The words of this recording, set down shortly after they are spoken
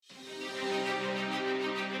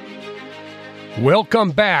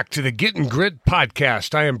Welcome back to the Getting Grit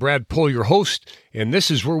podcast. I am Brad Pohl, your host, and this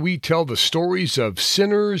is where we tell the stories of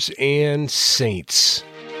sinners and saints.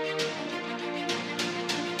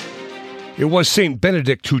 It was St.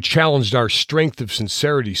 Benedict who challenged our strength of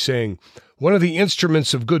sincerity, saying, "One of the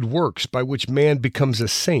instruments of good works by which man becomes a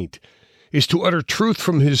saint is to utter truth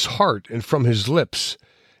from his heart and from his lips,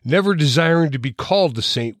 never desiring to be called a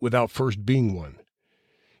saint without first being one."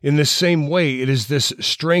 In the same way, it is this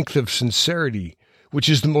strength of sincerity which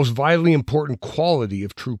is the most vitally important quality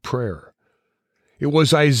of true prayer. It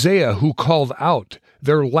was Isaiah who called out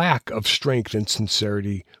their lack of strength and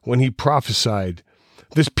sincerity when he prophesied,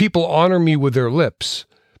 "This people honor me with their lips,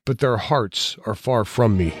 but their hearts are far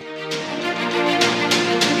from me."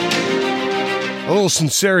 A little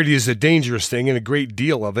sincerity is a dangerous thing, and a great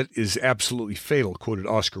deal of it is absolutely fatal, quoted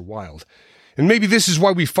Oscar Wilde. And maybe this is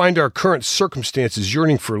why we find our current circumstances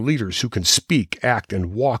yearning for leaders who can speak, act,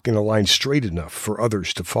 and walk in a line straight enough for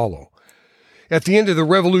others to follow. At the end of the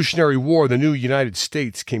Revolutionary War, the new United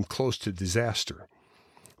States came close to disaster.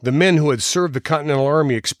 The men who had served the Continental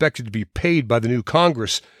Army expected to be paid by the new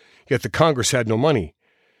Congress, yet the Congress had no money.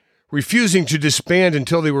 Refusing to disband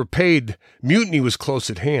until they were paid, mutiny was close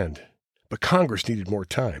at hand, but Congress needed more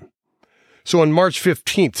time. So on March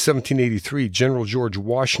 15, 1783, General George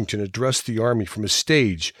Washington addressed the army from a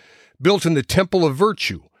stage built in the Temple of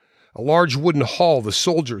Virtue, a large wooden hall the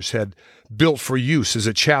soldiers had built for use as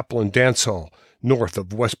a chapel and dance hall north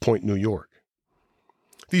of West Point, New York.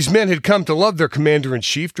 These men had come to love their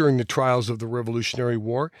commander-in-chief during the trials of the Revolutionary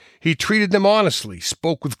War. He treated them honestly,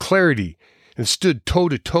 spoke with clarity, and stood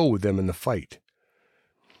toe-to-toe with them in the fight.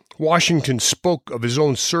 Washington spoke of his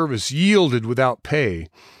own service yielded without pay,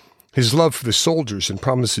 his love for the soldiers, and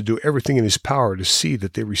promised to do everything in his power to see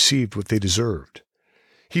that they received what they deserved.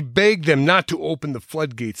 He begged them not to open the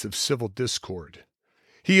floodgates of civil discord.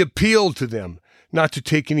 He appealed to them not to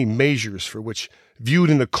take any measures for which, viewed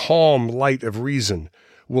in the calm light of reason,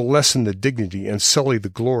 will lessen the dignity and sully the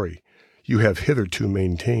glory you have hitherto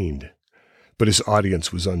maintained. But his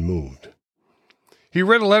audience was unmoved. He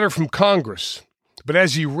read a letter from Congress, but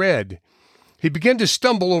as he read, he began to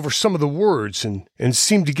stumble over some of the words and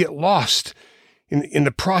seemed to get lost in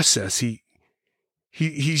the process. He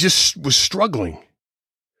just was struggling.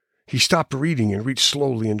 He stopped reading and reached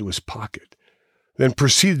slowly into his pocket, then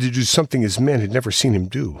proceeded to do something his men had never seen him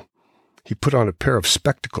do. He put on a pair of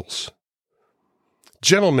spectacles.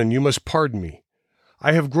 "Gentlemen, you must pardon me.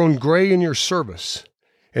 I have grown gray in your service,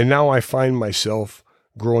 and now I find myself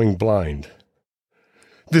growing blind."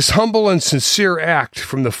 This humble and sincere act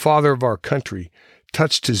from the father of our country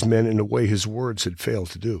touched his men in a way his words had failed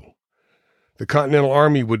to do. The Continental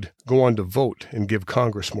Army would go on to vote and give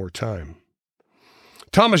Congress more time.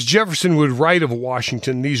 Thomas Jefferson would write of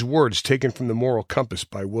Washington these words taken from The Moral Compass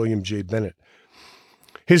by William J. Bennett.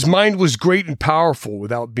 "His mind was great and powerful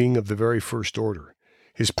without being of the very first order.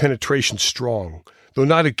 His penetration strong, though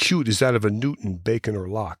not acute as that of a Newton, Bacon, or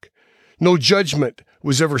Locke. No judgment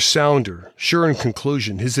was ever sounder, sure in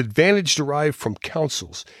conclusion. His advantage derived from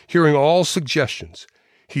counsels. Hearing all suggestions,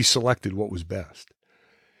 he selected what was best.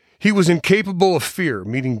 He was incapable of fear,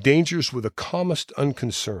 meeting dangers with the calmest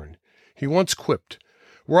unconcern. He once quipped,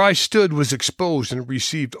 'Where I stood was exposed and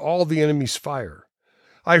received all the enemy's fire.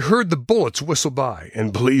 I heard the bullets whistle by,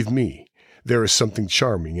 and believe me, there is something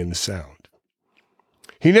charming in the sound.'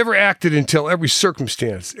 He never acted until every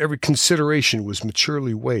circumstance, every consideration was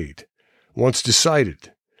maturely weighed. Once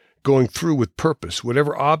decided, going through with purpose,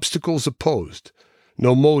 whatever obstacles opposed,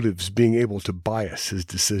 no motives being able to bias his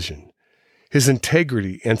decision. His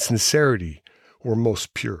integrity and sincerity were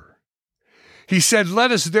most pure. He said,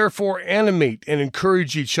 'Let us therefore animate and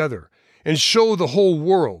encourage each other, and show the whole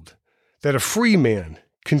world that a free man,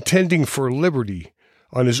 contending for liberty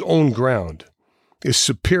on his own ground, is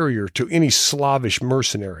superior to any Slavish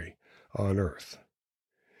mercenary on earth.'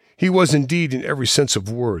 He was indeed, in every sense of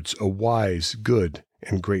words, a wise, good,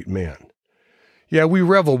 and great man. Yeah, we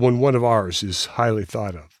revel when one of ours is highly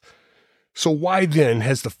thought of. So why then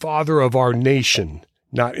has the father of our nation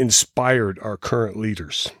not inspired our current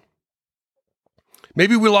leaders?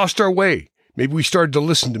 Maybe we lost our way. Maybe we started to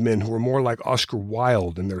listen to men who were more like Oscar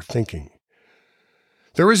Wilde in their thinking.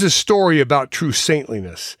 There is a story about true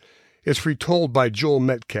saintliness. It's retold by Joel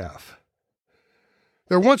Metcalf.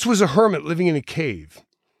 There once was a hermit living in a cave.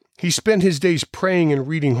 He spent his days praying and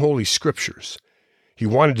reading holy scriptures. He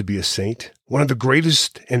wanted to be a saint, one of the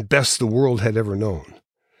greatest and best the world had ever known.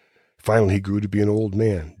 Finally, he grew to be an old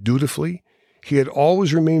man. Dutifully, he had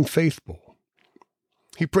always remained faithful.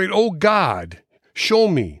 He prayed, "O God, show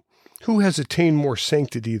me who has attained more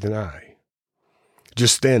sanctity than I."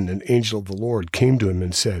 Just then, an angel of the Lord came to him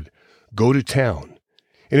and said, Go to town,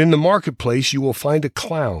 and in the marketplace you will find a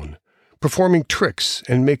clown, performing tricks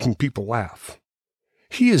and making people laugh.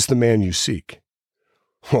 He is the man you seek."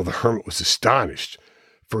 Well, the hermit was astonished,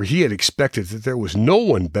 for he had expected that there was no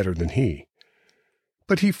one better than he.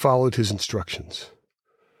 But he followed his instructions.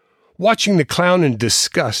 Watching the clown in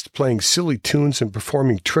disgust, playing silly tunes and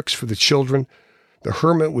performing tricks for the children, the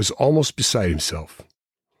hermit was almost beside himself.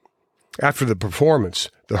 After the performance,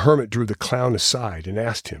 the hermit drew the clown aside and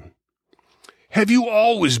asked him, "Have you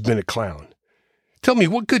always been a clown? Tell me,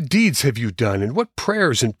 what good deeds have you done, and what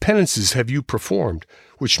prayers and penances have you performed,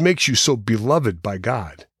 which makes you so beloved by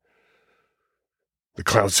God?" The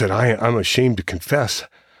clown said, I'm ashamed to confess,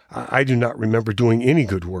 I do not remember doing any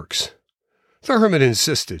good works." The hermit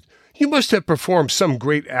insisted, "You must have performed some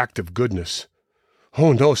great act of goodness."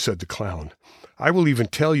 "Oh, no," said the clown. "I will even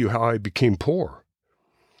tell you how I became poor.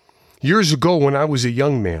 Years ago, when I was a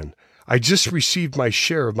young man, I just received my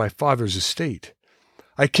share of my father's estate.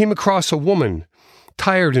 I came across a woman,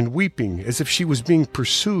 tired and weeping, as if she was being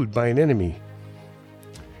pursued by an enemy.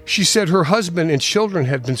 She said her husband and children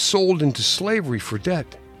had been sold into slavery for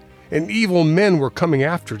debt, and evil men were coming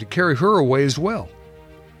after to carry her away as well.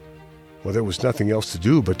 Well, there was nothing else to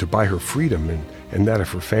do but to buy her freedom and that of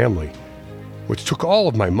her family, which took all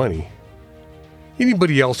of my money.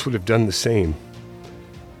 Anybody else would have done the same.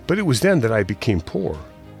 But it was then that I became poor."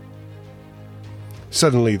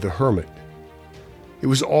 Suddenly, the hermit, it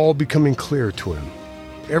was all becoming clear to him,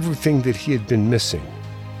 everything that he had been missing.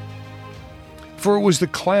 For it was the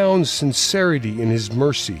clown's sincerity in his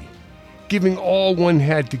mercy, giving all one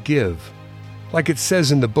had to give. Like it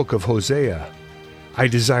says in the book of Hosea, "I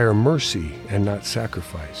desire mercy and not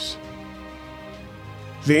sacrifice."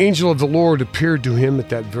 The angel of the Lord appeared to him at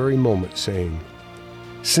that very moment, saying,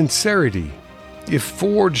 "Sincerity, if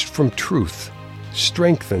forged from truth,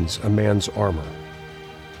 strengthens a man's armor."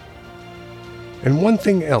 And one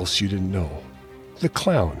thing else you didn't know, the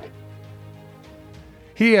clown.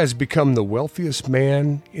 He has become the wealthiest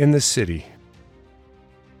man in the city.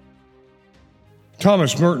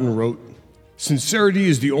 Thomas Merton wrote, "Sincerity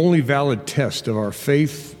is the only valid test of our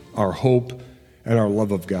faith, our hope, and our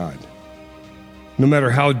love of God. No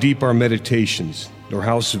matter how deep our meditations, nor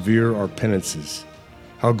how severe our penances,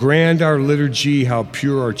 how grand our liturgy, how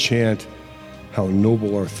pure our chant, how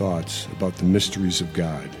noble our thoughts about the mysteries of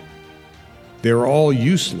God, they are all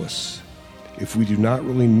useless if we do not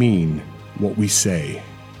really mean what we say."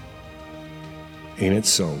 Ain't it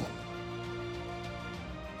so?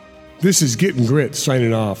 This is Getting Grit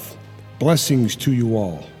signing off. Blessings to you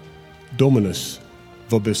all. Dominus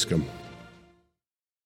Vobiscum.